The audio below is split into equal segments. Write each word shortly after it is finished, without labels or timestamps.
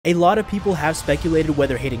A lot of people have speculated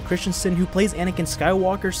whether Hayden Christensen, who plays Anakin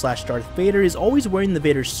Skywalker / Darth Vader, is always wearing the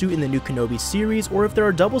Vader suit in the new Kenobi series, or if there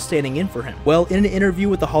are doubles standing in for him. Well, in an interview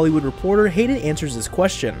with The Hollywood Reporter, Hayden answers this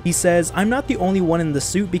question. He says, "I'm not the only one in the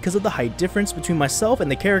suit because of the height difference between myself and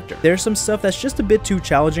the character. There's some stuff that's just a bit too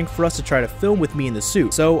challenging for us to try to film with me in the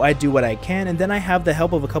suit, so I do what I can, and then I have the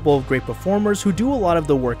help of a couple of great performers who do a lot of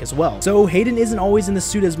the work as well." So Hayden isn't always in the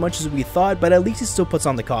suit as much as we thought, but at least he still puts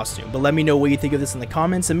on the costume. But let me know what you think of this in the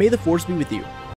comments, and may the Force be with you.